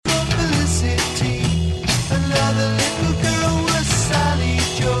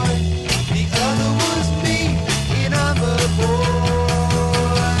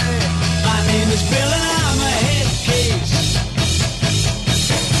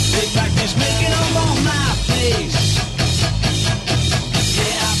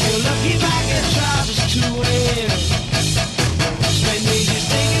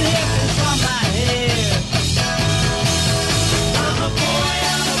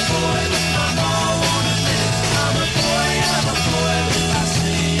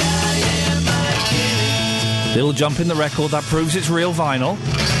Little jump in the record, that proves it's real vinyl.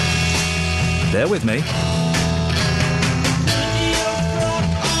 Bear with me.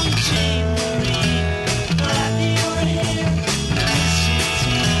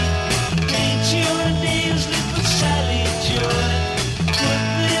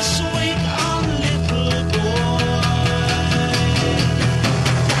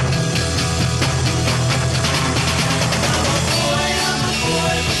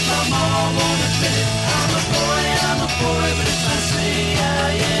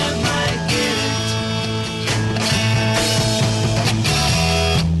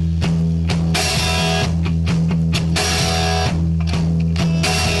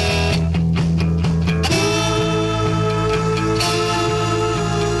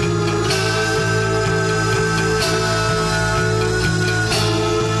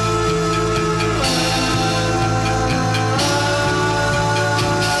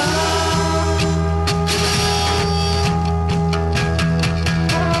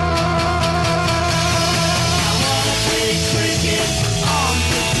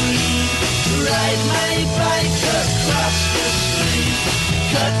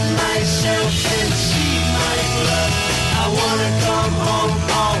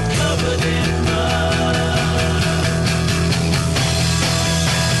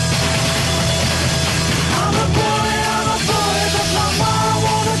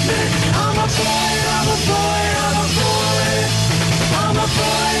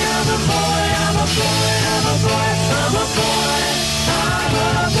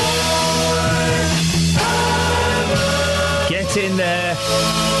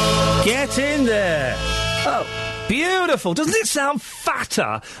 Get in there. Oh, beautiful. Doesn't it sound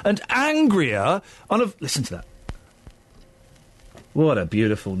fatter and angrier on a... Listen to that. What a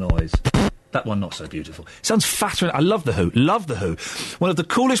beautiful noise. That one not so beautiful. Sounds fatter. I love The Who. Love The Who. One of the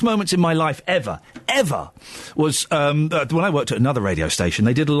coolest moments in my life ever, was when I worked at another radio station.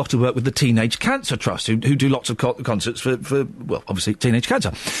 They did a lot of work with the Teenage Cancer Trust, who do lots of concerts for, well, obviously, teenage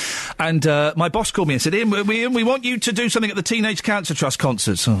cancer. And my boss called me and said, Ian, we want you to do something at the Teenage Cancer Trust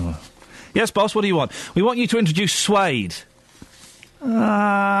concerts. Oh. Yes, boss, what do you want? We want you to introduce Suede.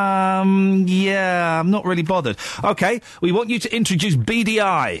 Yeah, I'm not really bothered. OK, we want you to introduce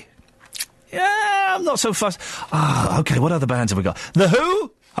BDI. Yeah, I'm not so fussed. OK, what other bands have we got? The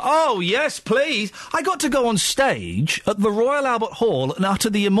Who? Oh, yes, please. I got to go on stage at the Royal Albert Hall and utter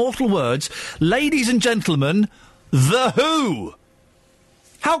the immortal words, ladies and gentlemen, The Who.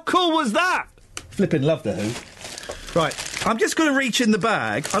 How cool was that? Flippin' love The Who. Right, I'm just going to reach in the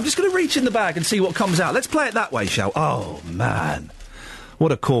bag. And see what comes out. Let's play it that way, shall we? Oh, man.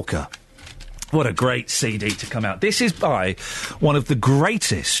 What a corker. What a great CD to come out. This is by one of the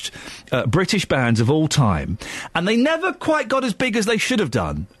greatest British bands of all time. And they never quite got as big as they should have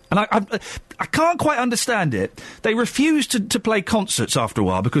done. And I can't quite understand it. They refused to play concerts after a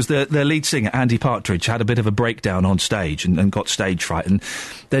while because their lead singer, Andy Partridge, had a bit of a breakdown on stage and got stage fright and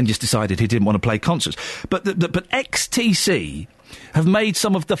then just decided he didn't want to play concerts. But XTC have made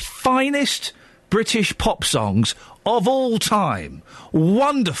some of the finest British pop songs of all time.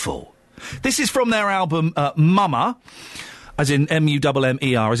 Wonderful. This is from their album Mama, as in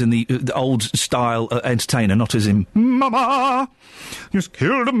M-U-M-M-E-R, as in the old style entertainer, not as in Mama just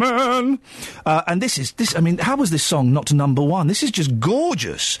killed a man. And this. I mean, how was this song not number one? This is just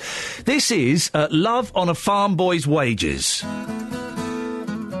gorgeous. This is Love on a Farm Boy's Wages.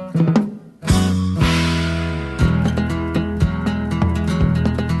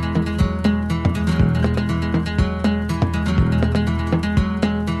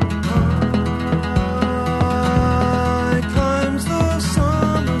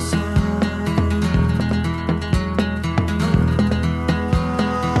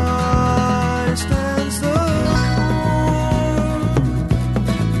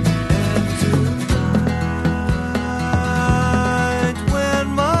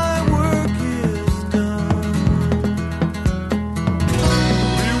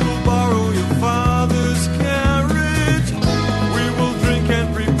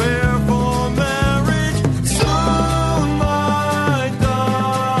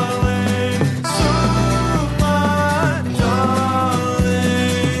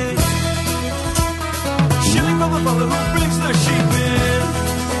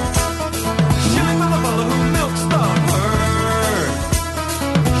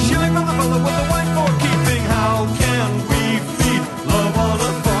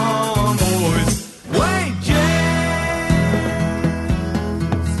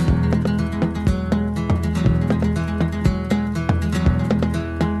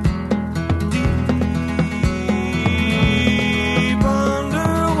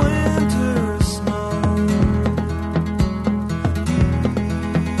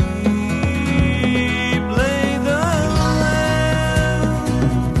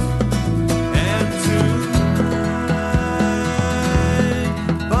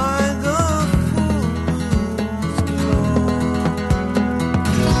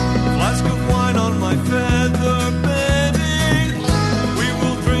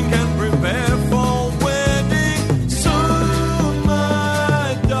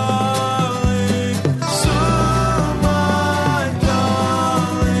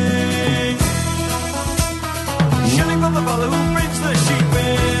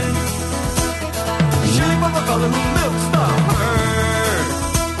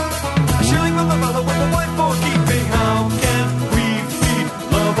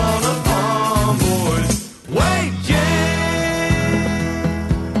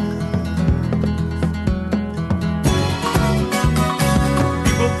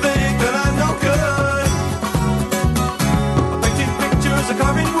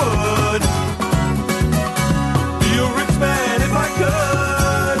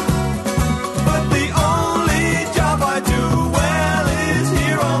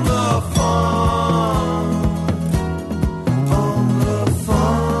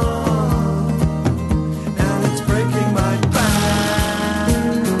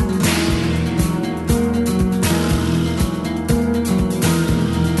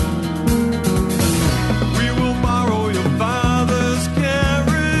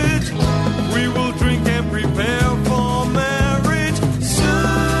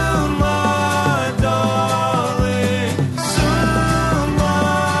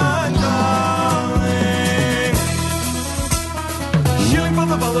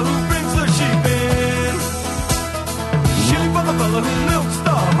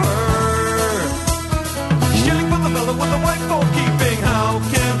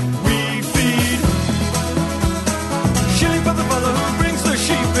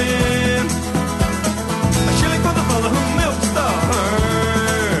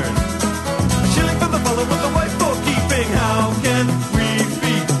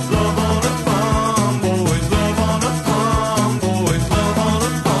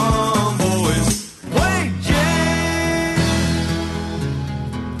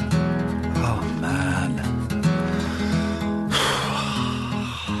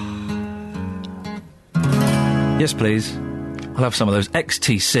 Yes, please. I'll have some of those.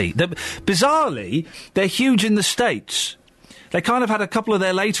 XTC. Bizarrely, they're huge in the States. They kind of had a couple of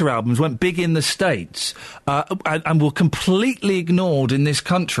their later albums, went big in the States, and were completely ignored in this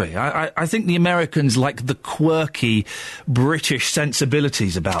country. I think the Americans like the quirky British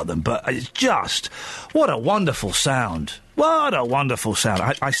sensibilities about them, but it's just, what a wonderful sound. What a wonderful sound.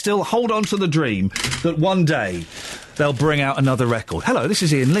 I still hold on to the dream that one day they'll bring out another record. Hello, this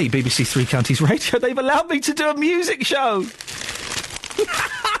is Iain Lee, BBC Three Counties Radio. They've allowed me to do a music show.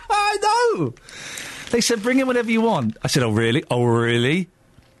 I know. They said, bring in whatever you want. I said, oh, really? Oh, really?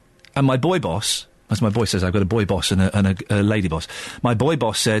 And my boy boss, as my boy says, I've got a boy boss and a lady boss. My boy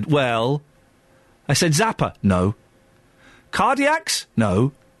boss said, well, I said, Zappa? No. Cardiacs?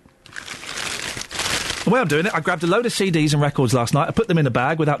 No. The way I'm doing it, I grabbed a load of CDs and records last night, I put them in a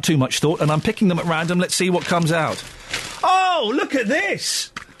bag without too much thought, and I'm picking them at random. Let's see what comes out. Oh, look at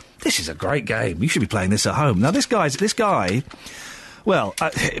this! This is a great game. You should be playing this at home. Now, this guy... Well,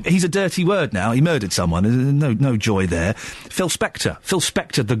 he's a dirty word now. He murdered someone. No joy there. Phil Spector. Phil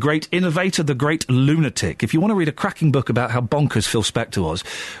Spector, the great innovator, the great lunatic. If you want to read a cracking book about how bonkers Phil Spector was,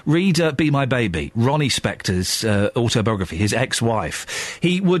 read Be My Baby, Ronnie Spector's autobiography, his ex-wife.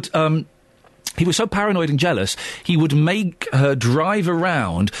 He was so paranoid and jealous, he would make her drive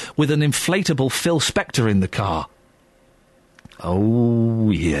around with an inflatable Phil Spector in the car. Oh,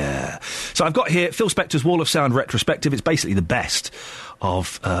 yeah. So I've got here Phil Spector's Wall of Sound retrospective. It's basically the best of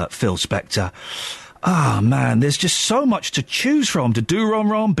Phil Spector. Ah, man, there's just so much to choose from. To Do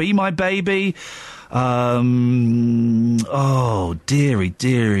Rom Rom, Be My Baby. Oh,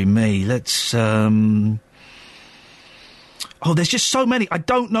 dearie me. Let's... Oh, there's just so many. I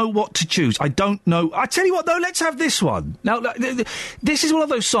don't know what to choose. I don't know. I tell you what, though, let's have this one. Now, this is one of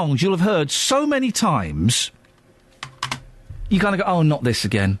those songs you'll have heard so many times... You kind of go, oh, not this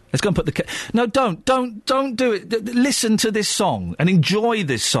again. Let's go and put the... No, don't do it. Listen to this song and enjoy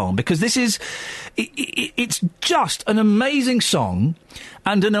this song, because this is... It's just an amazing song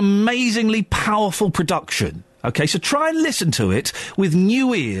and an amazingly powerful production. OK, so try and listen to it with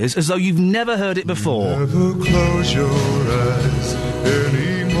new ears as though you've never heard it before. Never close your eyes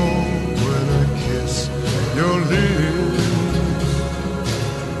anymore when I kiss your lips.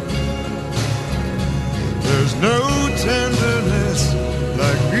 There's no tenderness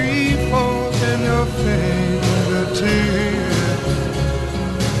like before in your fingertips.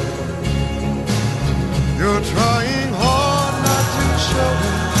 You're trying hard not to show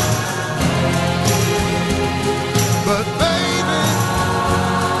it, but baby,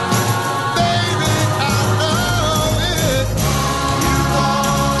 I know it. You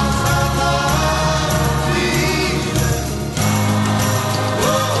lost that love feeling.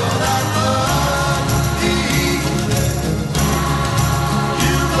 Oh, that love feeling.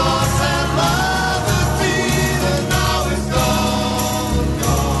 You lost that love feeling. Now it's gone.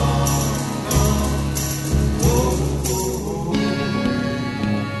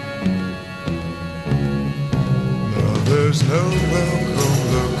 Now there's no welcome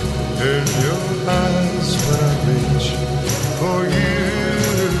look in your eyes when I reach for you.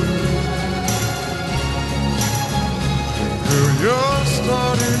 Girl, you're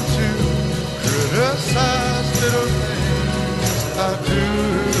starting to criticize little things I do.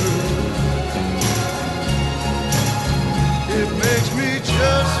 It makes me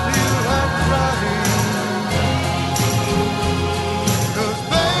just feel like crying. 'Cause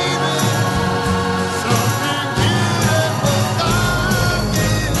baby, something beautiful about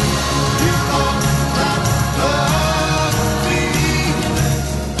you. You lost that love feeling.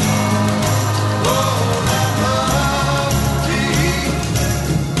 Oh, that love feeling.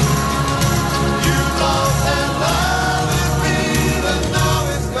 You lost that love feeling. Now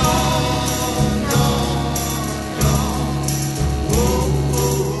it's gone, gone. Oh,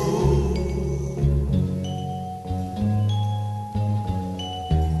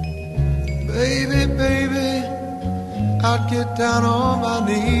 baby, I'd get down on my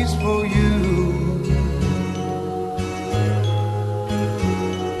knees for you.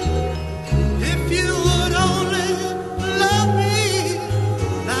 If you would only love me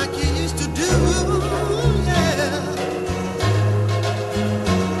like you used to do, yeah.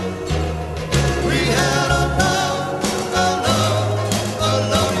 We had a love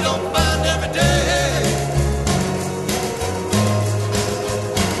you don't find every day.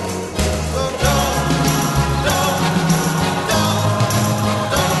 So don't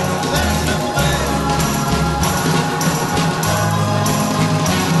let them wait.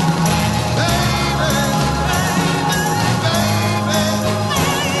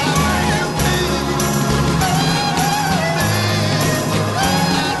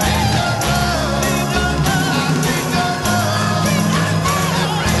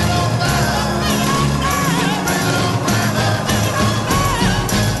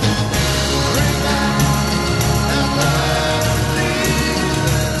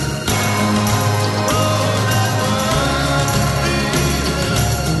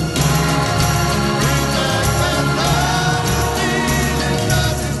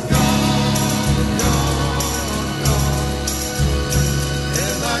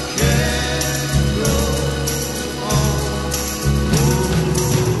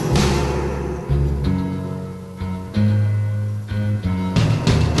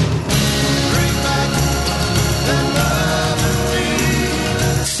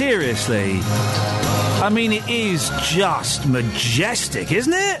 seriously. I mean, it is just majestic,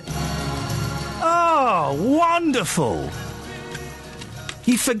 isn't it? Oh, wonderful.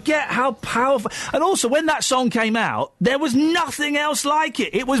 You forget how powerful... And also, when that song came out, there was nothing else like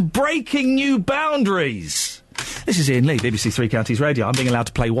it. It was breaking new boundaries. This is Iain Lee, BBC Three Counties Radio. I'm being allowed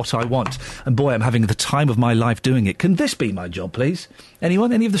to play what I want. And boy, I'm having the time of my life doing it. Can this be my job, please?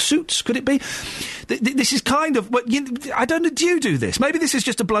 Anyone? Any of the suits? Could it be? This is kind of... I don't know, do you do this? Maybe this is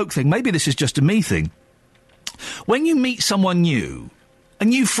just a bloke thing. Maybe this is just a me thing. When you meet someone new... a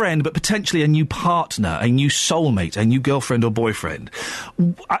new friend, but potentially a new partner, a new soulmate, a new girlfriend or boyfriend,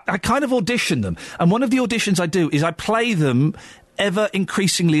 I kind of audition them. And one of the auditions I do is I play them ever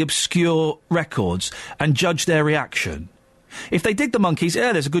increasingly obscure records and judge their reaction. If they dig the Monkees,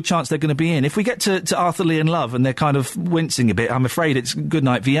 there's a good chance they're going to be in. If we get to Arthur Lee in Love and they're kind of wincing a bit, I'm afraid it's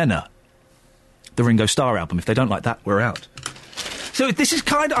Goodnight Vienna, the Ringo Starr album. If they don't like that, we're out. So this is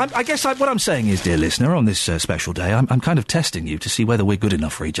kind of... I guess what I'm saying is, dear listener, on this special day, I'm kind of testing you to see whether we're good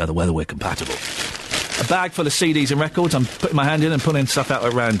enough for each other, whether we're compatible. A bag full of CDs and records, I'm putting my hand in and pulling stuff out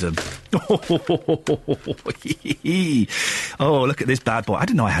at random. Oh, look at this bad boy. I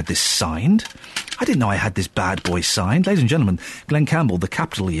didn't know I had this signed. I didn't know I had this bad boy signed. Ladies and gentlemen, Glenn Campbell, the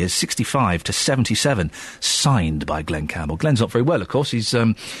capital years 65 to 77, signed by Glenn Campbell. Glenn's not very well, of course. He's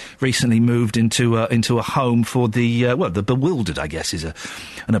recently moved into a home for the bewildered, I guess, is an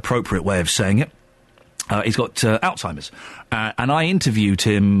appropriate way of saying it. He's got Alzheimer's. And I interviewed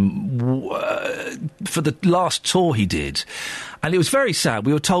him for the last tour he did. And it was very sad.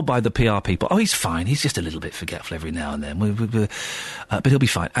 We were told by the PR people, oh, he's fine. He's just a little bit forgetful every now and then. But he'll be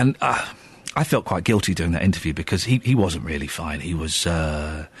fine. And I felt quite guilty doing that interview because he wasn't really fine. He was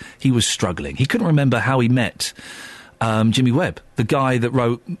struggling. He couldn't remember how he met Jimmy Webb, the guy that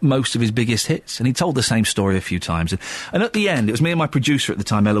wrote most of his biggest hits. And he told the same story a few times. And at the end, it was me and my producer at the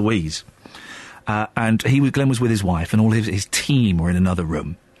time, Eloise. And Glenn was with his wife, and all his team were in another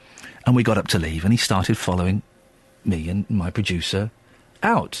room. And we got up to leave, and he started following me and my producer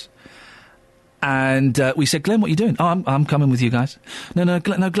out. And we said, Glenn, what are you doing? Oh, I'm coming with you guys. No,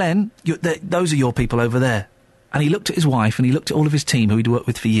 Glenn, those are your people over there. And he looked at his wife, and he looked at all of his team, who he'd worked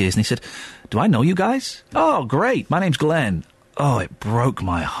with for years, and he said, do I know you guys? Oh, great, my name's Glenn. Oh, it broke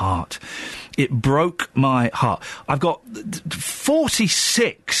my heart. It broke my heart. I've got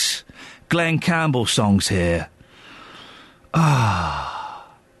 46... Glenn Campbell songs here.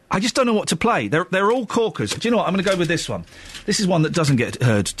 I just don't know what to play. They're all corkers. Do you know what? I'm going to go with this one. This is one that doesn't get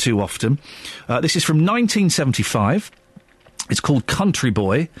heard too often. This is from 1975. It's called Country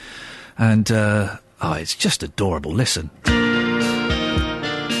Boy. And, it's just adorable. Listen.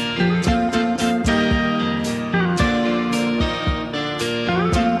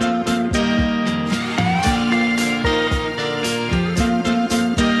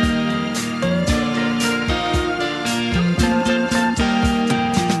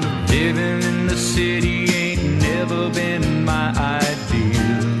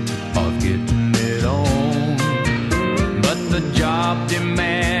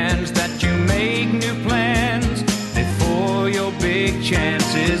 Demands that you make new plans before your big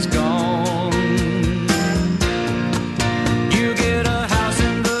chance is gone. You get a house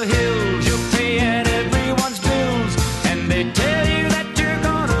in the hills, you'll pay at everyone's bills, and they tell you that you're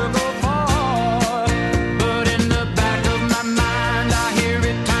gonna go far. But in the back of my mind, I hear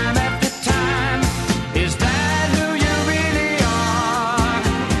it time after time. Is that who you really are?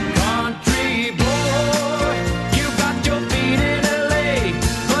 Country boy, you got your feet in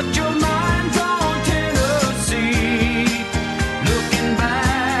but your mind's on Tennessee. Looking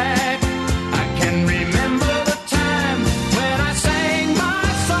back, I can remember the time when I sang my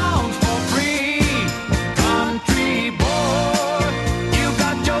songs for free. Country boy, you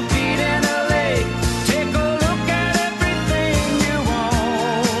got your feet in LA. Take a look at everything you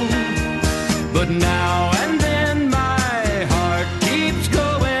own. But now and then my heart keeps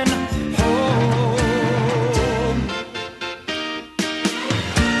going home.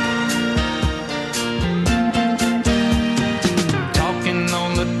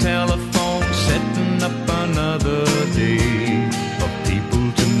 Telephone, setting up another day of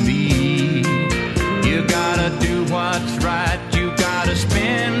people to meet. You gotta do what's right, you gotta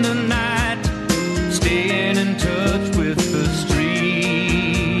spend the night staying in touch with the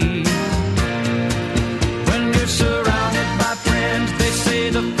street. When you're surrounded by friends, they say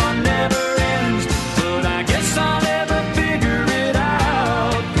the fun never ends, but I guess I'll never figure it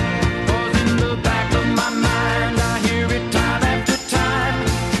out. 'Cause in the back of my mind, I hear it time after time.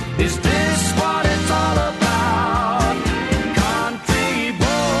 Is this what it's all about? Country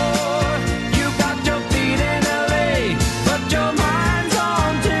boy, you got your feet in LA, but your mind's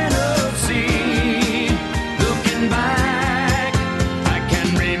on Tennessee.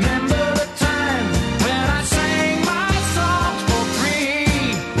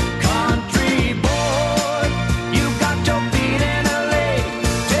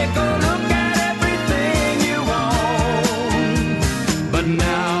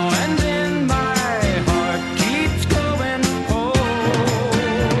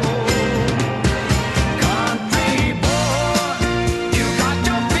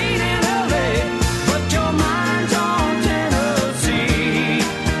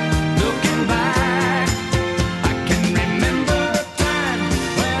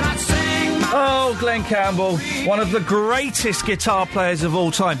 Glenn Campbell, one of the greatest guitar players of all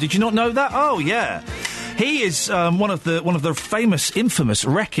time. Did you not know that? Oh, yeah. He is one of the famous, infamous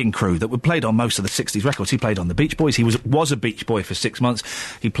Wrecking Crew that were played on most of the 60s records. He played on the Beach Boys. He was a Beach Boy for 6 months.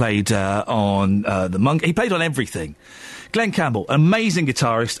 He played on the Monk. He played on everything. Glenn Campbell, amazing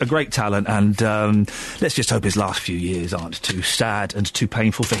guitarist, a great talent, and let's just hope his last few years aren't too sad and too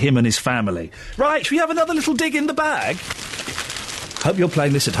painful for him and his family. Right, should we have another little dig in the bag? Hope you're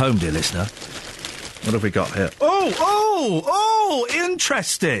playing this at home, dear listener. What have we got here? Oh,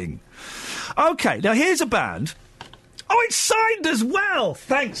 interesting. OK, now here's a band. Oh, it's signed as well!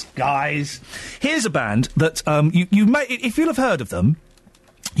 Thanks, guys. Here's a band that you may... If you'll have heard of them,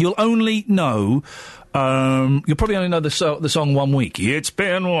 you'll only know... you'll probably only know the song 1 week. It's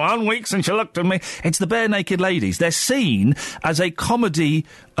been 1 week since you looked at me. It's the Bare Naked Ladies. They're seen as a comedy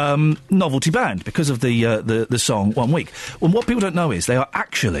novelty band because of the song 1 week. And what people don't know is they are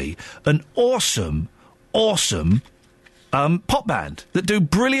actually an awesome pop band that do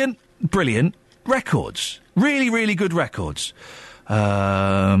brilliant records. Really, really good records.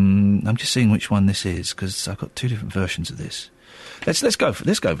 I'm just seeing which one this is because I've got two different versions of this. Let's go for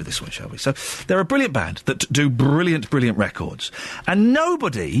this one, shall we? So they're a brilliant band that do brilliant records, and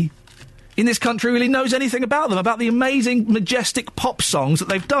nobody in this country really knows anything about them, about the amazing, majestic pop songs that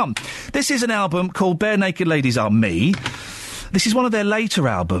they've done. This is an album called Bare Naked Ladies Are Me. This is one of their later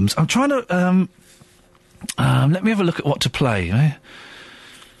albums. I'm trying to let me have a look at what to play.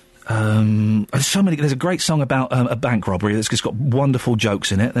 There's so many. There's a great song about a bank robbery that's just got wonderful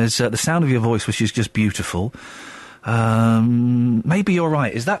jokes in it. There's The Sound of Your Voice, which is just beautiful. Maybe You're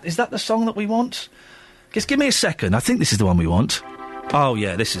Right. Is that the song that we want? Just give me a second. I think this is the one we want. Oh,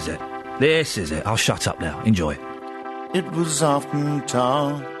 yeah, this is it. This is it. I'll shut up now. Enjoy. It was often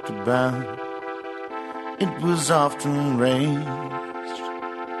talked about. It was often raised.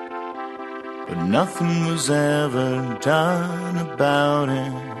 But nothing was ever done about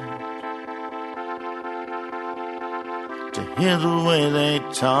it. To hear the way they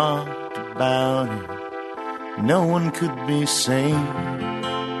talked about it, no one could be saved,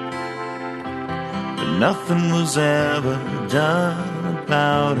 but nothing was ever done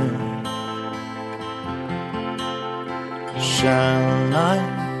about it. Shall I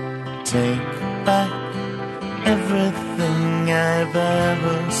take back everything I've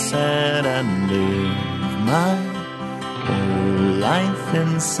ever said and live my whole life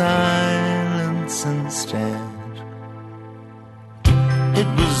in silence instead? It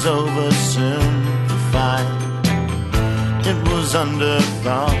was oversimplified. It was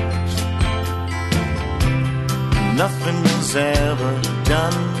underthought. Nothing was ever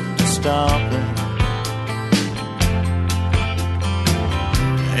done to stop it.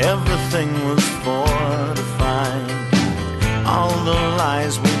 Everything was fortified. All the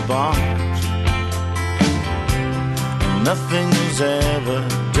lies we bought. Nothing was ever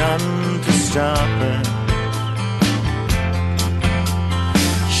done to stop it.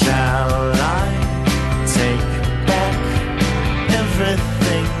 Shall I take back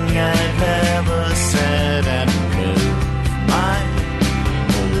everything I've ever said and live my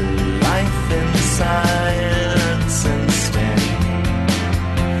whole life in silence instead?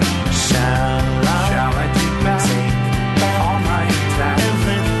 Shall I take back all my time,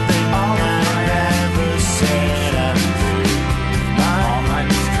 everything I've ever said and live all my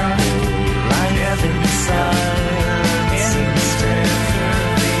whole life in silence instead?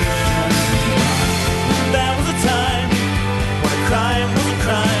 There was a time when a crime was a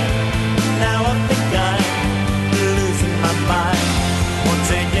crime. Now I think I'm losing my mind. We're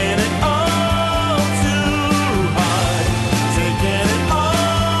taking it all too hard. Taking it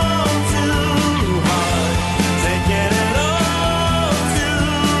all too hard. Taking it all too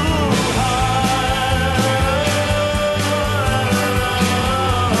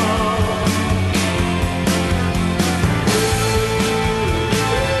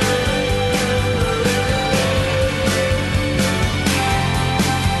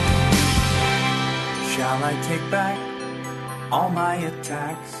Shall I take back all my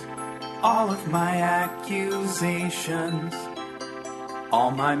attacks, all of my accusations,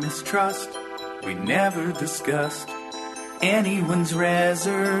 all my mistrust? We never discussed anyone's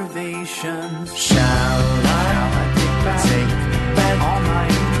reservations. Shall I take back all my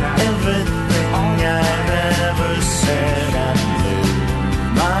attacks, everything I've ever said and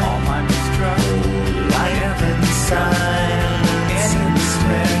live all my my mistrust? whole life in silence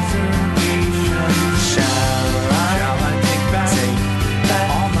instead? Shall I take back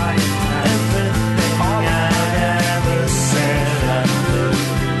all my attacks, everything I've ever said and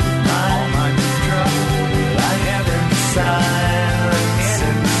live all my mistrust? my life in silence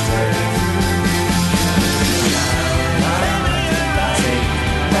instead?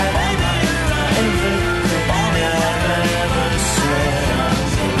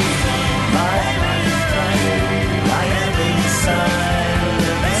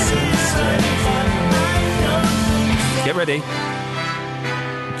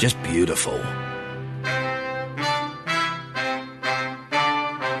 ready? Just beautiful.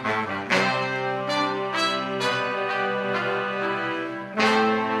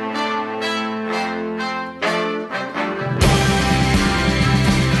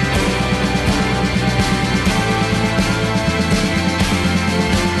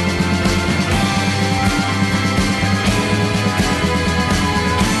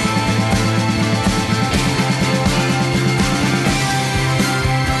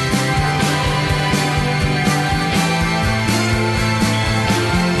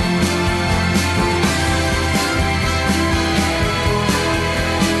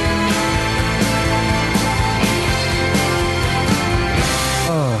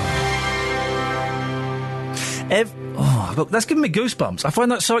 That's giving me goosebumps. I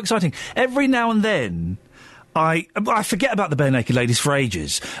find that so exciting. Every now and then, I forget about the Bare Naked Ladies for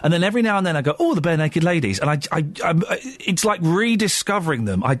ages, and then every now and then I go, oh, the Bare Naked Ladies, and it's like rediscovering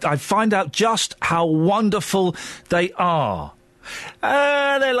them. I find out just how wonderful they are.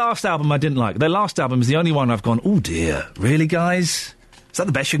 Their last album I didn't like. Their last album is the only one I've gone, oh dear, really, guys? Is that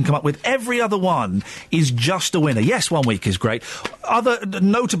the best you can come up with? Every other one is just a winner. Yes, One Week is great. Other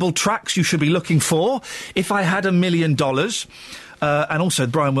notable tracks you should be looking for, If I Had $1 Million, and also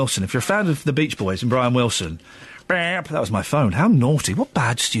Brian Wilson. If you're a fan of the Beach Boys and Brian Wilson, that was my phone. How naughty. What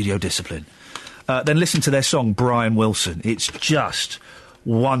bad studio discipline. Then listen to their song, Brian Wilson. It's just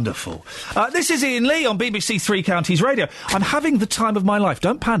wonderful. This is Iain Lee on BBC Three Counties Radio. I'm having the time of my life.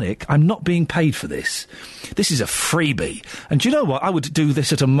 Don't panic. I'm not being paid for this. This is a freebie. And do you know what? I would do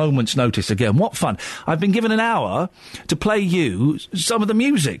this at a moment's notice again. What fun. I've been given an hour to play you some of the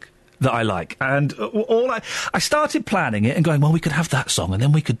music that I like. And I started planning it and going, well, we could have that song, and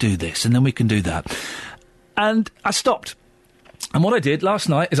then we could do this, and then we can do that. And I stopped. And what I did last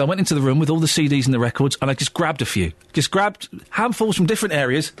night is I went into the room with all the CDs and the records, and I just grabbed a few. Just grabbed handfuls from different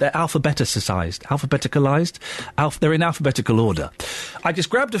areas. They're alphabeticized. They're in alphabetical order. I just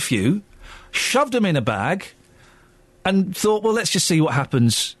grabbed a few, shoved them in a bag, and thought, well, let's just see what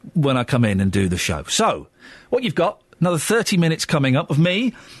happens when I come in and do the show. So, what you've got, another 30 minutes coming up of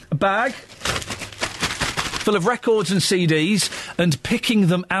me, a bag full of records and CDs, and picking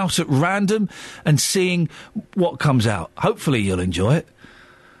them out at random and seeing what comes out. Hopefully you'll enjoy it.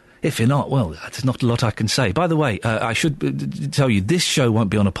 If you're not, well, there's not a lot I can say. By the way, I should tell you, this show won't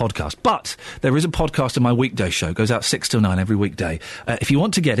be on a podcast, but there is a podcast of my weekday show. It goes out 6 till 9 every weekday. If you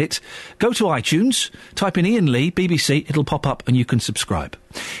want to get it, go to iTunes, type in Iain Lee, BBC, it'll pop up and you can subscribe.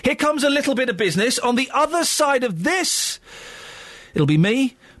 Here comes a little bit of business. On the other side of this, it'll be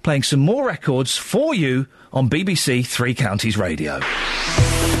me playing some more records for you on BBC Three Counties Radio.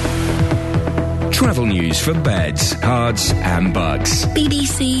 Travel news for beds, cards and bugs.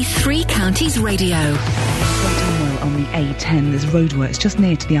 BBC Three Counties Radio. On the A10, there's roadworks just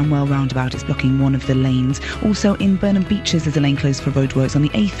near to the Amwell roundabout. It's blocking one of the lanes. Also in Burnham Beeches, there's a lane closed for roadworks on the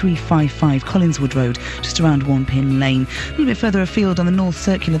A355 Collinswood Road, just around One Pin Lane. A little bit further afield on the North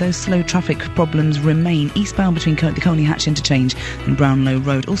Circular, those slow traffic problems remain eastbound between the Coney Hatch interchange and Brownlow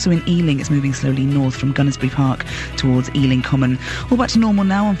Road. Also in Ealing, it's moving slowly north from Gunnersbury Park towards Ealing Common. All back to normal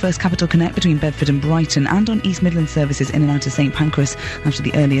now on First Capital Connect between Bedford and Brighton, and on East Midland services in and out of St Pancras after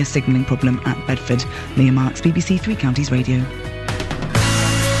the earlier signalling problem at Bedford. Leah Marks, BBC Three Counties Radio.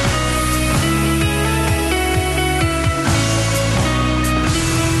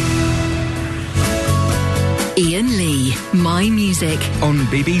 Iain Lee, My Music. On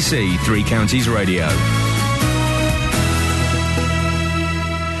BBC Three Counties Radio.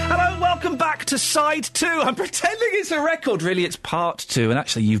 To side 2. I'm pretending it's a record. Really, it's part 2. And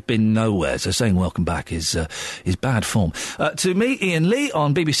actually, you've been nowhere. So saying welcome back is bad form. To me, Iain Lee,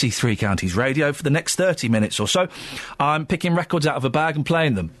 on BBC Three Counties Radio for the next 30 minutes or so. I'm picking records out of a bag and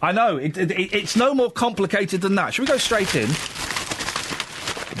playing them. I know, it's no more complicated than that. Shall we go straight in?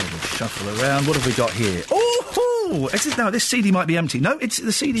 Shuffle around. What have we got here? Oh, this CD might be empty. No,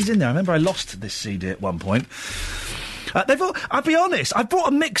 the CD's in there. I remember I lost this CD at one point. I'll be honest, I brought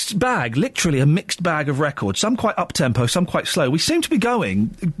a mixed bag, literally a mixed bag of records, some quite up-tempo, some quite slow. We seem to be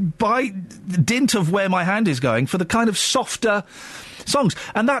going, by dint of where my hand is going, for the kind of softer songs,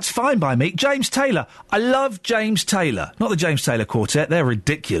 and that's fine by me. James Taylor. I love James Taylor. Not the James Taylor Quartet, they're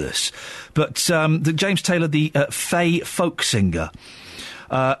ridiculous. But the James Taylor, the Fey folk singer.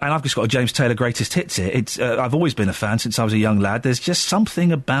 And I've just got a James Taylor greatest hits here. I've always been a fan since I was a young lad. There's just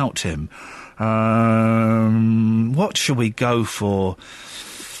something about him. What shall we go for?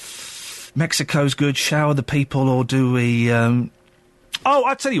 Mexico's good, Shower the People, or do we...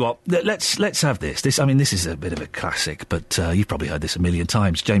 I'll tell you what, let's have this. This is a bit of a classic, but you've probably heard this a million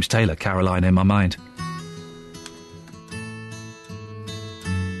times. James Taylor, Caroline in My Mind.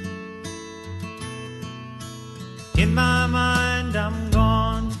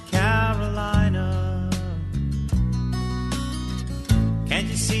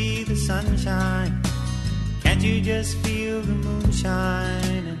 sunshine? Can't you just feel the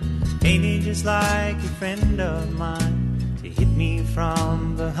moonshine? And ain't it just like a friend of mine to hit me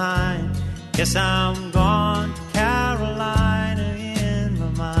from behind? Guess I'm gone to Carolina in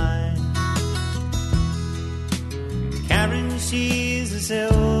my mind. Karen, she's a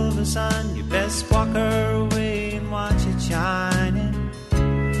silver sun. You best walk her away and watch it shining.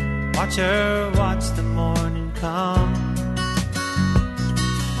 Watch her watch the morning come.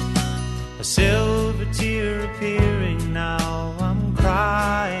 A silver tear appearing now. I'm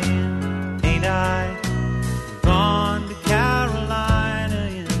crying, ain't I? I'm gone to Carolina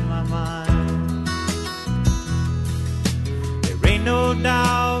in my mind. There ain't no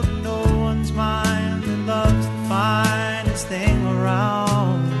doubt in no one's mind that love's the finest thing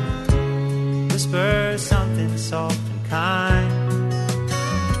around. Whisper something soft and kind.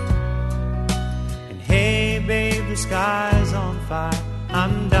 And hey babe, the sky's on fire.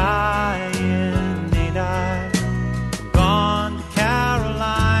 I'm dying, ain't I? I'm gone to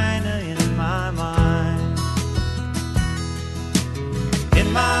Carolina in my mind.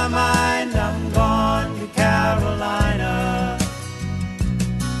 In my mind, I'm gone to Carolina.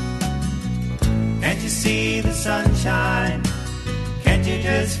 Can't you see the sunshine? Can't you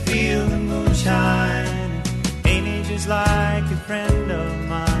just feel the moonshine? Ain't it just like a friend of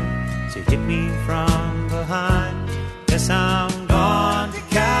mine to hit me from behind? Yes, I'm gone to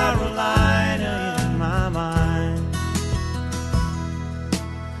Carolina in my mind.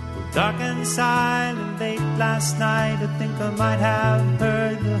 Well, dark and silent late last night, I think I might have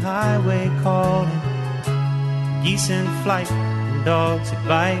heard the highway calling. Geese in flight and dogs that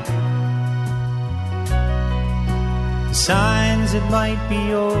bite. The signs that might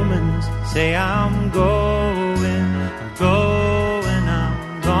be omens say I'm going,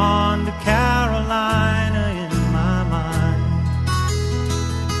 I'm gone to Carolina in my mind.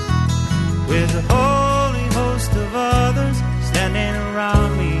 With a holy host of others standing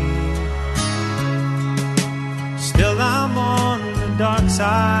around me, still I'm on the dark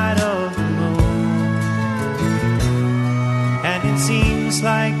side of the moon. And it seems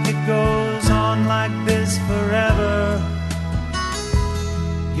like it goes on like this forever.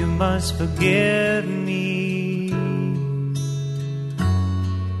 You must forgive me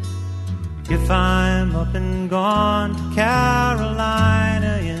if I'm up and gone to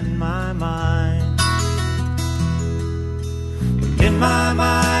Carolina in my mind. In my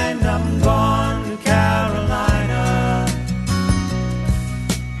mind, I'm gone to Carolina.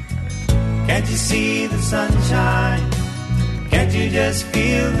 Can't you see the sunshine? Can't you just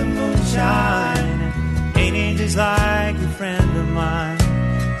feel the moonshine? Ain't it just like a friend of mine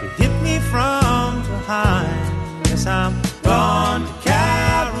to hit me from behind? Yes, I'm gone to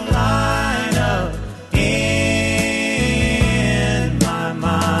Carolina in my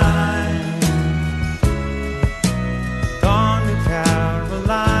mind. Gone to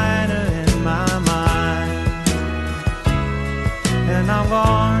Carolina in my mind. And I'm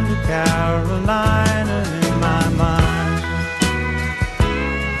gone to Carolina in my mind.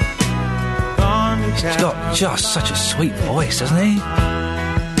 He's got just such a sweet voice, doesn't he?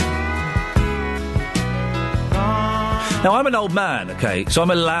 Now, I'm an old man, OK, so I'm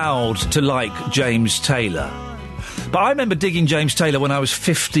allowed to like James Taylor. But I remember digging James Taylor when I was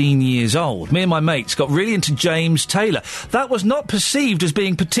 15 years old. Me and my mates got really into James Taylor. That was not perceived as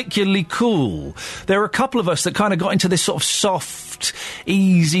being particularly cool. There were a couple of us that kind of got into this sort of soft,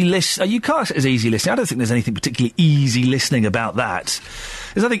 easy listening. You class it as easy listening. I don't think there's anything particularly easy listening about that.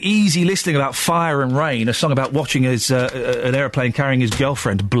 There's nothing easy listening about Fire and Rain, a song about watching an aeroplane carrying his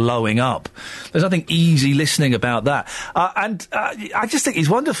girlfriend blowing up. There's nothing easy listening about that. And I just think he's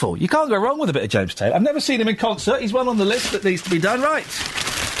wonderful. You can't go wrong with a bit of James Taylor. I've never seen him in concert. He's one on the list that needs to be done. Right.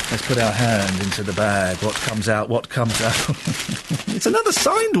 Let's put our hand into the bag. What comes out? It's another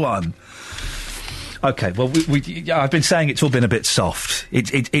signed one. OK, well, I've been saying it's all been a bit soft.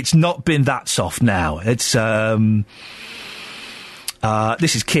 It's not been that soft now. It's...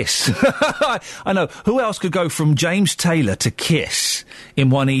 this is Kiss. I know. Who else could go from James Taylor to Kiss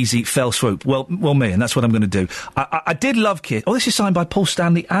in one easy fell swoop? Well, me, and that's what I'm going to do. I did love Kiss. Oh, this is signed by Paul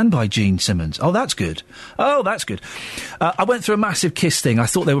Stanley and by Gene Simmons. Oh, that's good. I went through a massive Kiss thing. I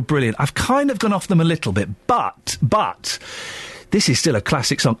thought they were brilliant. I've kind of gone off them a little bit, but this is still a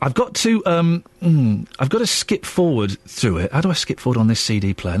classic song. I've got to skip forward through it. How do I skip forward on this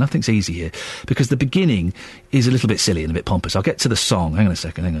CD player? Nothing's easy here, because the beginning is a little bit silly and a bit pompous. I'll get to the song. Hang on a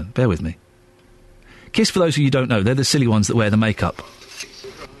second, hang on. Bear with me. Kiss, for those of you who don't know, they're the silly ones that wear the makeup.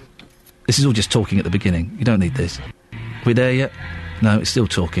 This is all just talking at the beginning. You don't need this. Are we there yet? No, it's still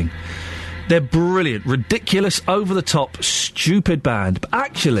talking. They're brilliant, ridiculous, over-the-top, stupid band. But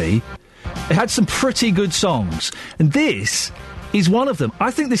actually, It had some pretty good songs. And this is one of them.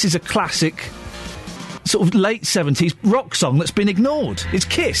 I think this is a classic sort of late 70s rock song that's been ignored. It's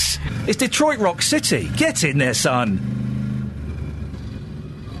Kiss. It's Detroit Rock City. Get in there, son.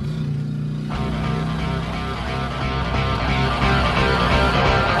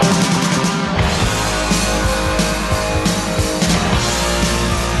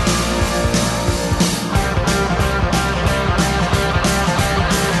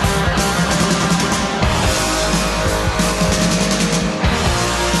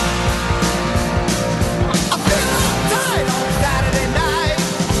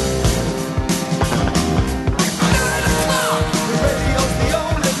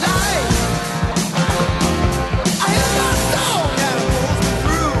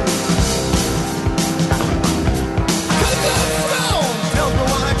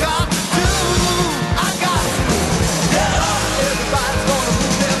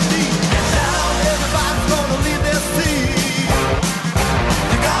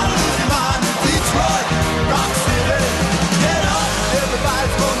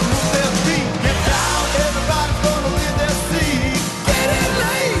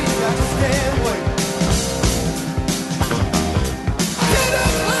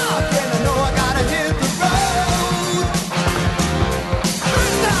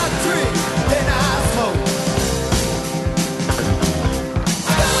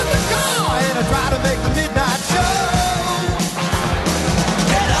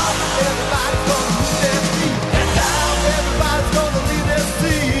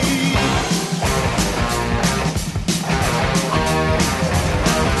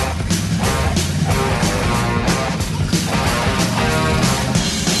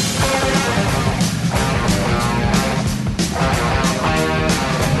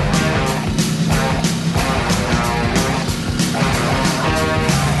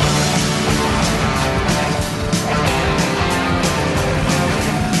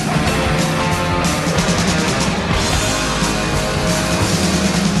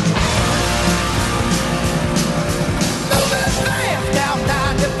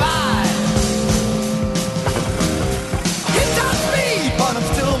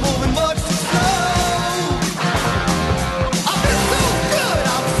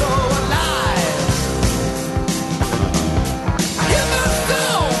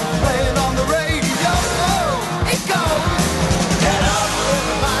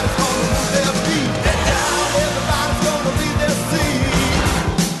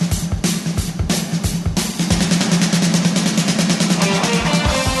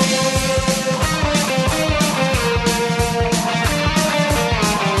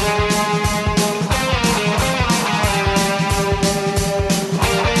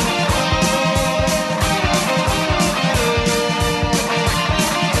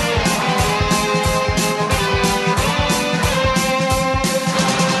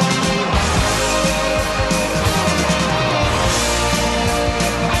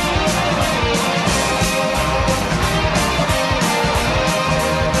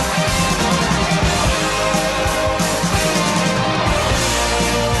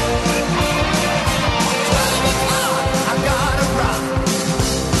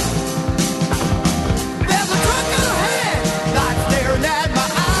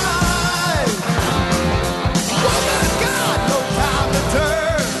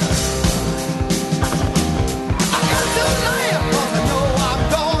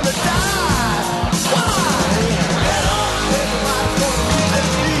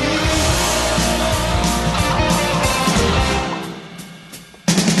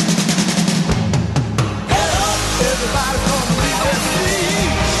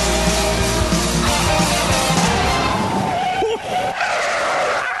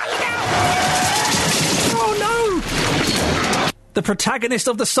 The protagonist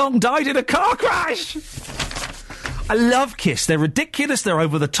of the song died in a car crash! I love Kiss. They're ridiculous, they're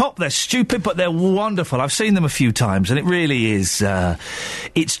over the top, they're stupid, but they're wonderful. I've seen them a few times, and it really is,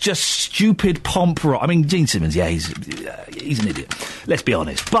 it's just stupid pomp rock. I mean, Gene Simmons, yeah, he's an idiot. Let's be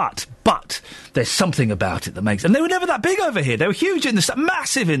honest. But there's something about it that makes... And they were never that big over here. They were huge in the...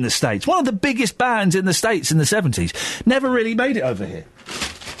 massive in the States. One of the biggest bands in the States in the 70s. Never really made it over here.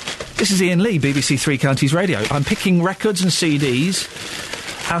 This is Iain Lee, BBC Three Counties Radio. I'm picking records and CDs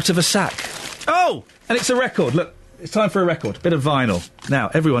out of a sack. Oh! And it's a record. Look, it's time for a record. Bit of vinyl. Now,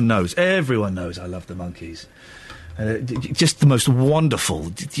 everyone knows I love the Monkees. Just the most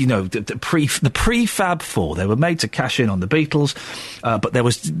wonderful, you know, the prefab four. They were made to cash in on the Beatles, but there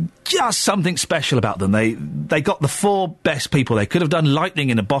was just something special about them. They got the four best people they could have done.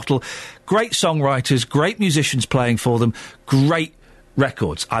 Lightning in a bottle. Great songwriters, great musicians playing for them, great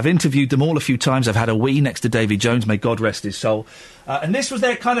records. I've interviewed them all a few times. I've had a wee next to Davy Jones, may God rest his soul. And this was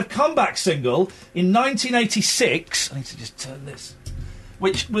their kind of comeback single in 1986. I need to just turn this.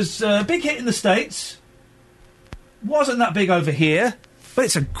 Which was a big hit in the States. Wasn't that big over here. But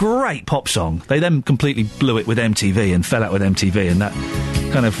it's a great pop song. They then completely blew it with MTV and fell out with MTV, and that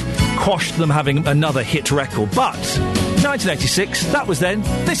kind of quashed them having another hit record. But 1986, that was then.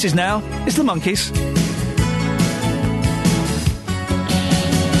 This is now. It's the Monkees.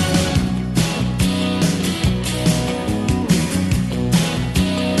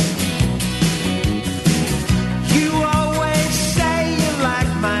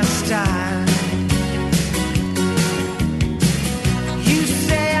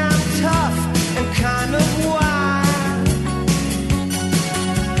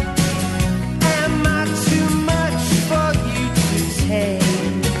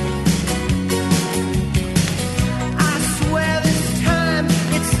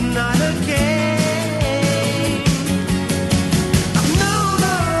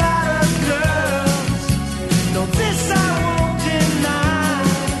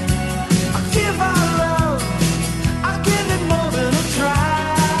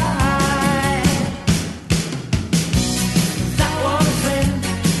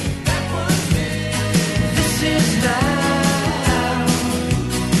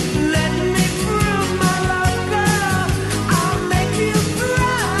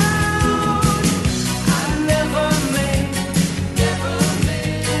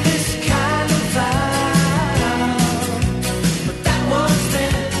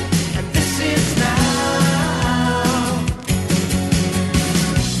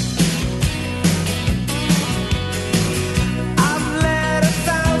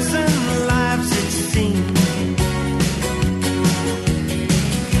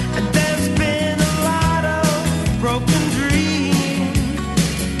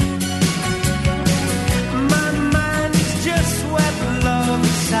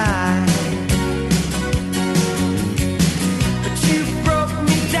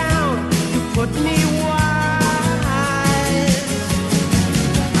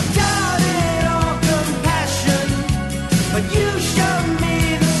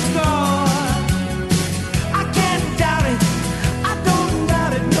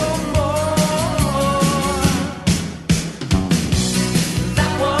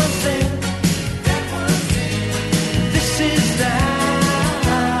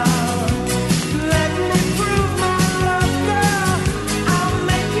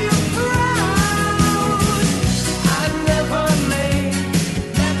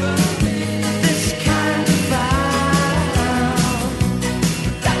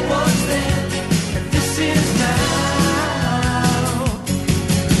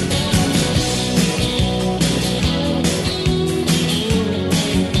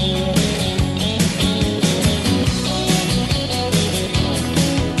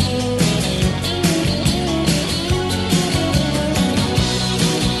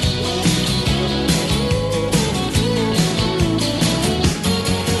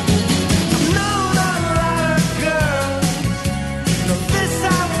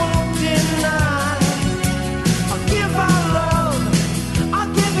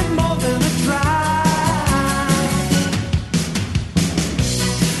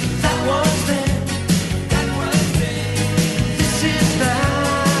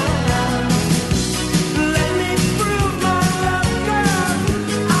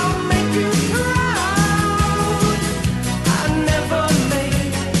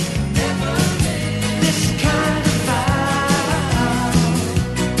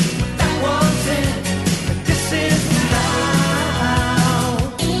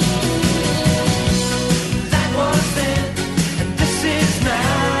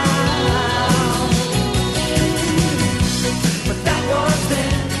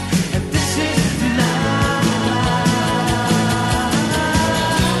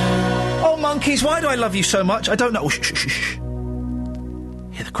 Why do I love you so much? I don't know. Oh, shh, shh, shh.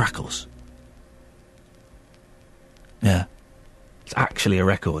 Hear the crackles. Yeah. It's actually a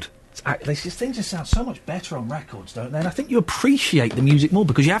record. These things just sound so much better on records, don't they? And I think you appreciate the music more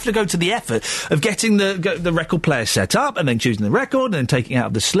because you have to go to the effort of getting the record player set up and then choosing the record and then taking it out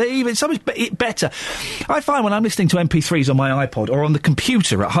of the sleeve. It's so much better. I find when I'm listening to MP3s on my iPod or on the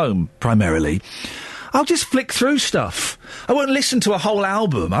computer at home, primarily, I'll just flick through stuff. I won't listen to a whole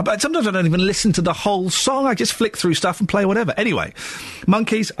album. Sometimes I don't even listen to the whole song. I just flick through stuff and play whatever. Anyway,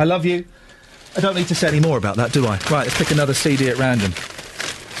 Monkees, I love you. I don't need to say any more about that, do I? Right, let's pick another CD at random.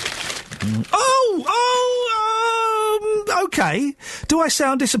 Okay. Do I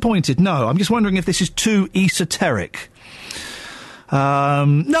sound disappointed? No, I'm just wondering if this is too esoteric.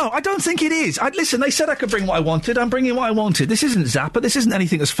 No, I don't think it is. Listen, they said I could bring what I wanted. I'm bringing what I wanted. This isn't Zappa. This isn't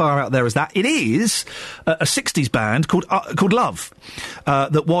anything as far out there as that. It is a 60s band called Love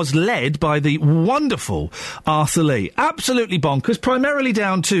that was led by the wonderful Arthur Lee. Absolutely bonkers, primarily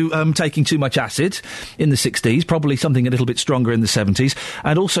down to taking too much acid in the 60s, probably something a little bit stronger in the 70s,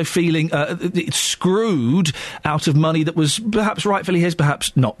 and also feeling screwed out of money that was perhaps rightfully his,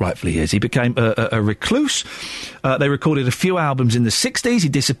 perhaps not rightfully his. He became a recluse. They recorded a few albums in the 60s. He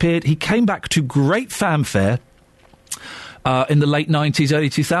disappeared. He came back to great fanfare in the late 90s, early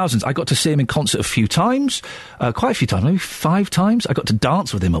 2000s. I got to see him in concert a few times, quite a few times, maybe 5 times. I got to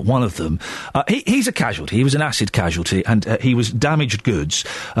dance with him at one of them. He's a casualty. He was an acid casualty, and he was damaged goods.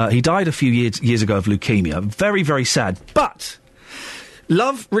 He died a few years ago of leukemia. Very, very sad. But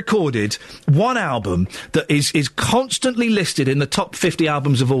Love recorded one album that is constantly listed in the top 50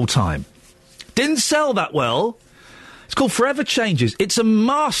 albums of all time. Didn't sell that well. It's called Forever Changes. It's a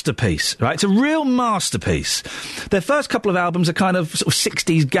masterpiece, right? It's a real masterpiece. Their first couple of albums are kind of sort of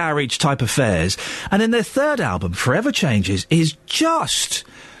 60s garage type affairs. And then their third album, Forever Changes, is just...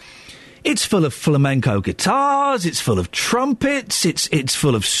 It's full of flamenco guitars, it's full of trumpets, it's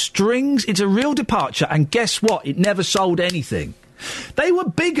full of strings. It's a real departure, and guess what? It never sold anything. They were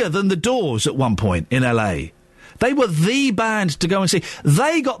bigger than the Doors at one point in LA. They were the band to go and see.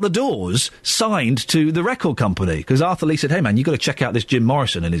 They got the Doors signed to the record company because Arthur Lee said, hey, man, you've got to check out this Jim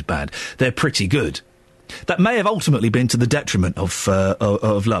Morrison and his band. They're pretty good. That may have ultimately been to the detriment of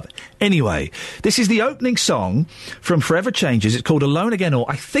Love. Anyway, this is the opening song from Forever Changes. It's called Alone Again, or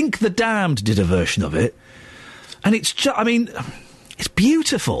I think The Damned did a version of it. And it's just, I mean, it's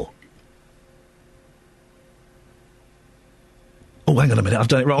beautiful. Oh, hang on a minute, I've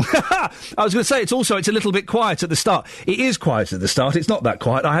done it wrong. I was going to say, it's a little bit quiet at the start. It is quiet at the start, it's not that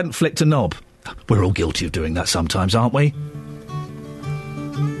quiet. I hadn't flicked a knob. We're all guilty of doing that sometimes, aren't we?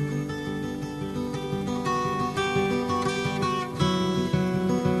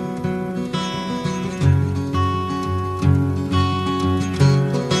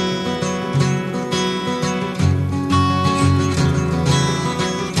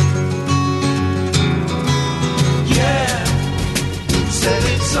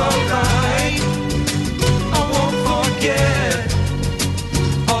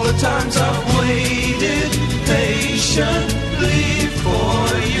 Times I've waited patiently for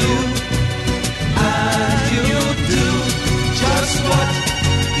you, and you'll do just what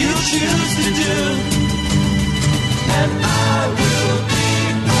you choose to do, and I will be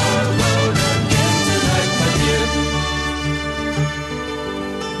alone again tonight, my dear.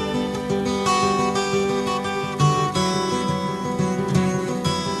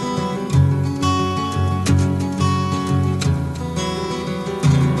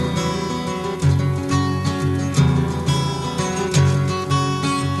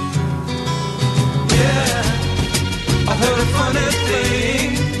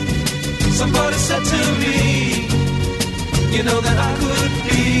 Somebody said to me, you know that I could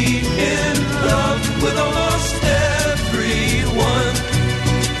be in love with almost everyone.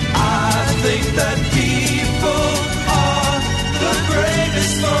 I think that people are the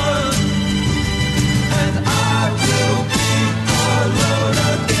greatest fun, and I will be alone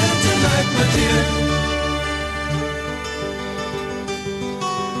again tonight, my dear.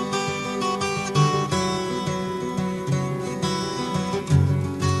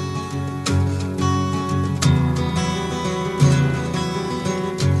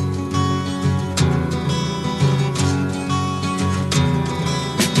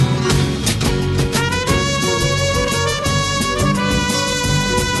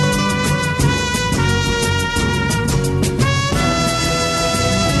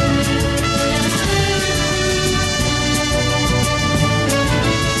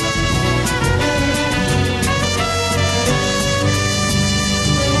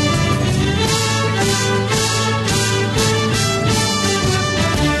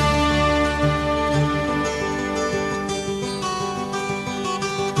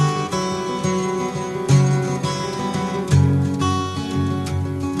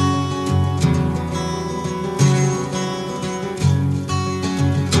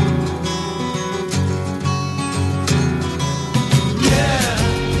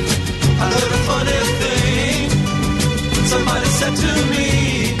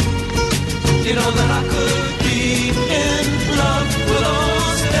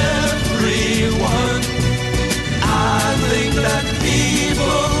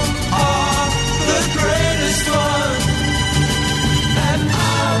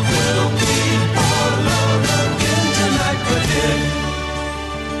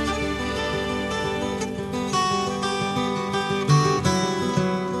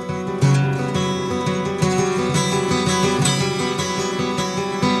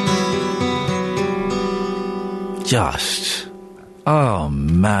 just... Oh,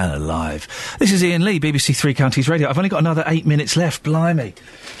 man alive. This is Iain Lee, BBC Three Counties Radio. I've only got another 8 minutes left, blimey.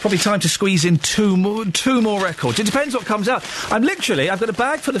 Probably time to squeeze in two more records. It depends what comes out. I've got a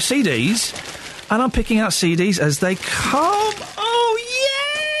bag full of CDs, and I'm picking out CDs as they come. Oh,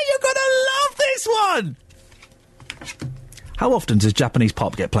 yeah! You're gonna love this one! How often does Japanese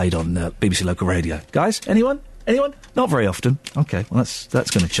pop get played on BBC Local Radio? Guys, anyone? Anyone? Not very often. Okay, well, that's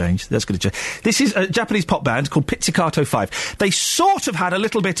going to change. That's going to change. This is a Japanese pop band called Pizzicato 5. They sort of had a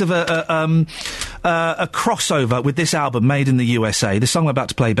little bit of a crossover with this album made in the USA. The song I'm about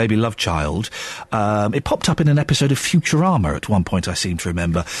to play, Baby Love Child, it popped up in an episode of Futurama at one point, I seem to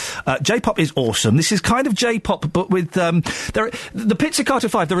remember. J-pop is awesome. This is kind of J-pop, but with... the Pizzicato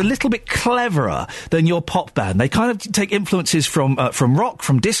 5, they're a little bit cleverer than your pop band. They kind of take influences from rock,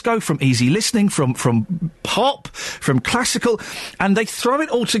 from disco, from easy listening, from pop, from classical, and they throw it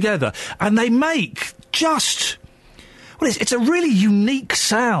all together, and they make just... it's a really unique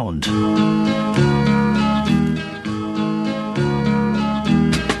sound.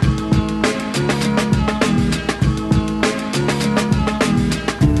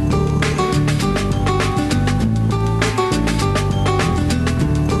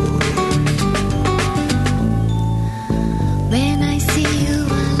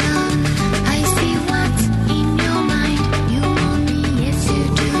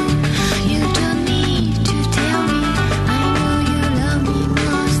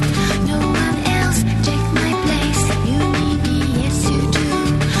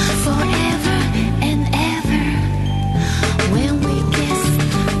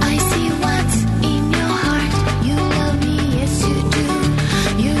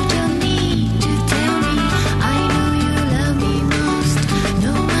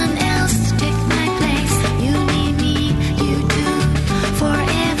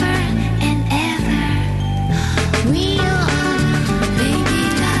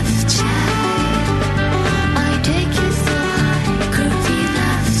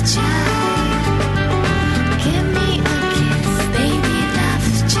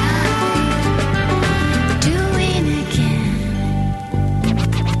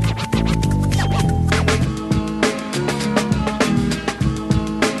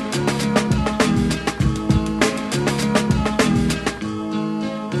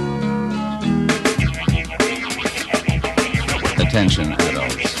 Attention,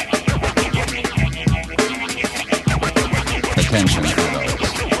 adults. Attention,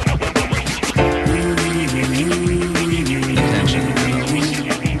 adults. Attention,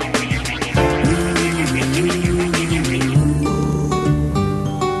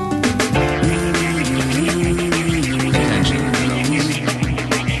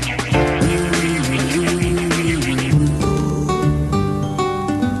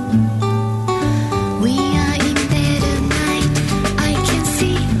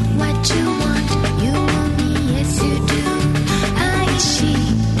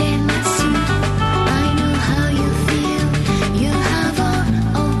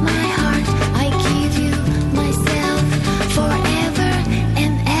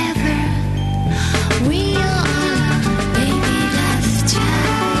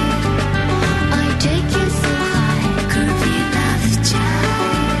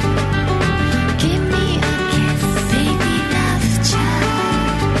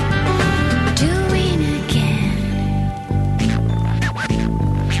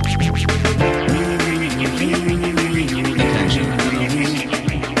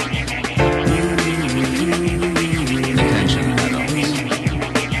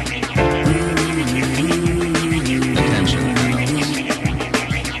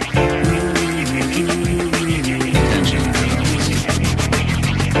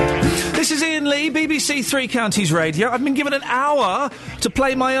 BBC Three Counties Radio. I've been given an hour to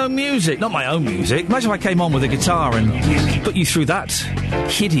play my own music. Not my own music. Imagine if I came on with a guitar and put you through that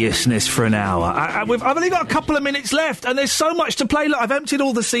hideousness for an hour. I've only got a couple of minutes left, and there's so much to play. Look, I've emptied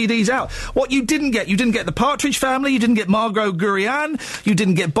all the CDs out. What you didn't get the Partridge Family, you didn't get Margot Gurrian, you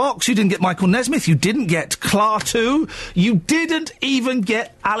didn't get Box, you didn't get Michael Nesmith, you didn't get Clartu, you didn't even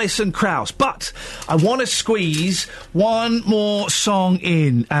get Alison Krauss. But I want to squeeze one more song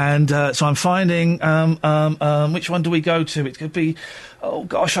in, and so I'm finding which one do we go to? It could be, oh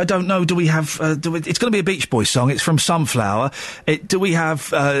gosh, I don't know. Do we have? It's going to be a Beach Boys song. It's from Sunflower. Do we have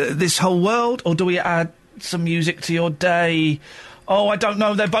This Whole World, or do we add some music to your day? Oh, I don't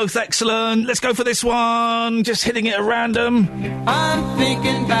know. They're both excellent. Let's go for this one. Just hitting it at random. I'm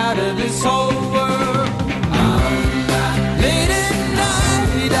thinking about this whole world. Late at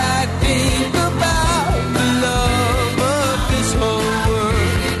night, I think about the love of this whole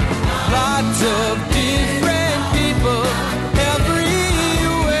world. Lots of different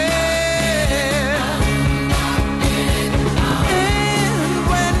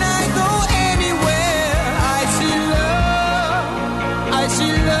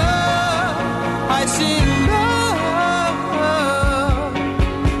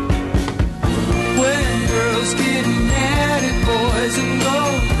know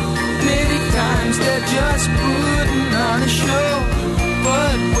many times they're just putting on a show,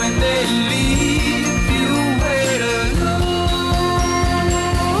 but when they leave you wait alone.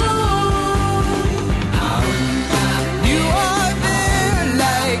 You are there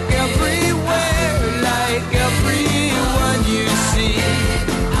like everywhere, like everyone you see,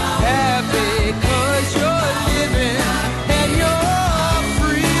 happy 'cause you're living and you're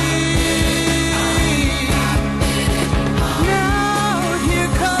free. Now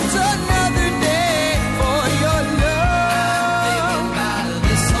here comes another day for your love.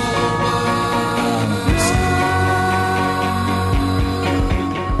 This whole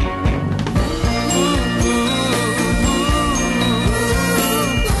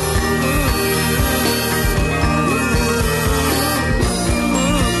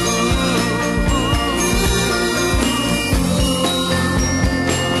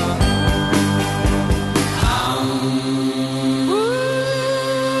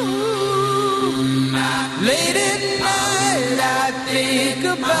late at night I think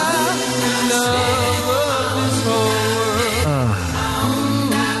about the love of this whole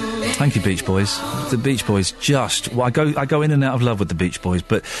world. Thank you, Beach Boys. The Beach Boys just... Well, I go in and out of love with the Beach Boys,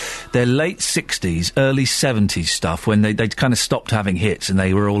 but their late 60s, early 70s stuff, when they kind of stopped having hits and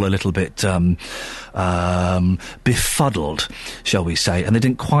they were all a little bit befuddled, shall we say, and they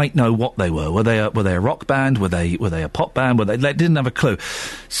didn't quite know what they were. Were they a rock band? Were they a pop band? They didn't have a clue.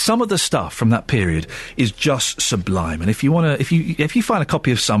 Some of the stuff from that period is just sublime, and if you find a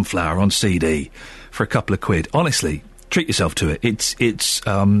copy of Sunflower on CD for a couple of quid, honestly, treat yourself to it. It's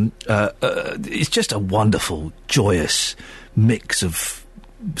just a wonderful, joyous mix of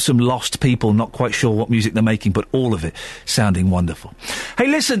some lost people not quite sure what music they're making, but all of it sounding wonderful. Hey,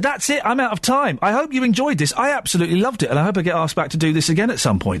 listen, that's it. I'm out of time. I hope you enjoyed this. I absolutely loved it, and I hope I get asked back to do this again at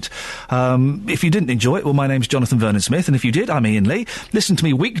some point. If you didn't enjoy it, well, my name's Jonathan Vernon Smith, and if you did, I'm Iain Lee. Listen to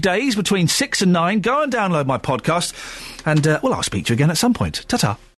me weekdays between 6 and 9. Go and download my podcast, and, well, I'll speak to you again at some point. Ta-ta.